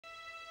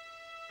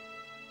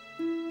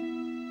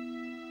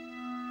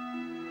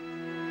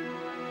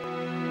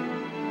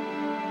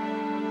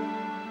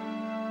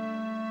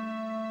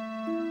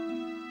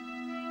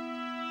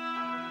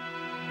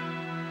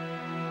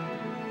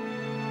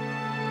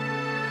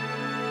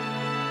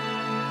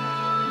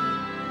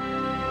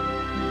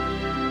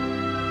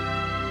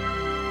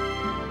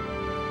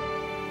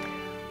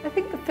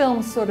think the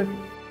film sort of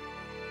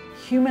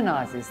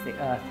humanizes the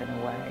Earth in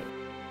a way.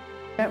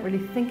 You don't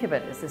really think of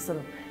it as this sort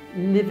of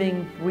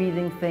living,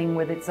 breathing thing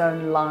with its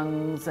own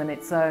lungs and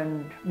its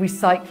own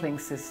recycling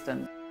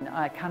system.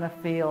 I kind of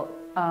feel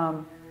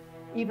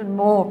even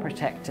more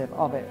protective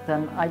of it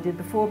than I did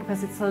before,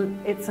 because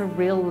it's a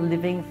real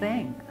living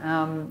thing.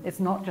 It's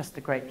not just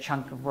a great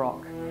chunk of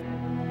rock.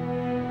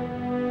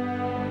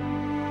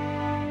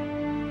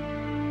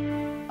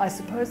 I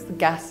suppose the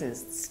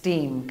gases,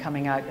 steam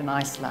coming out in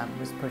Iceland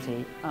was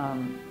pretty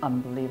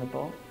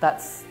unbelievable.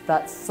 That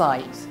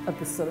sight of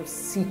the sort of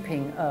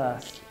seeping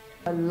earth.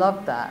 I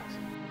love that.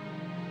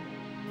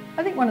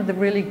 I think one of the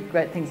really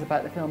great things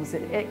about the film is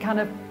it kind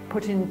of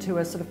put into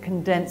a sort of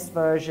condensed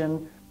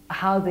version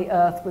how the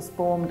earth was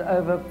formed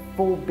over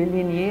 4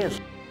 billion years.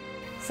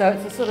 So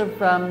it's a sort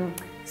of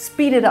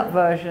speeded up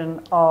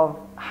version of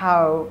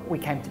how we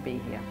came to be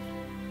here.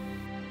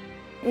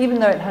 Even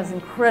though it has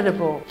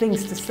incredible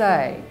things to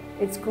say,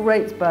 its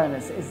great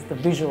bonus is the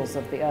visuals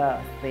of the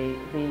Earth, the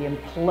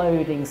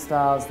imploding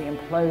stars, the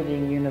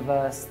imploding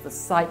universe, the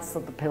sights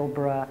of the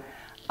Pilbara,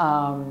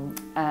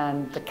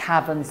 and the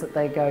caverns that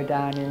they go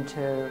down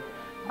into,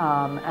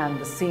 and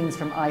the scenes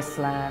from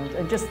Iceland,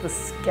 and just the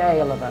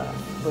scale of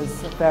Earth was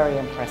very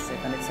impressive,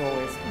 and it's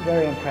always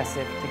very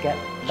impressive to get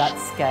that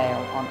scale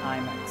on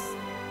IMAX.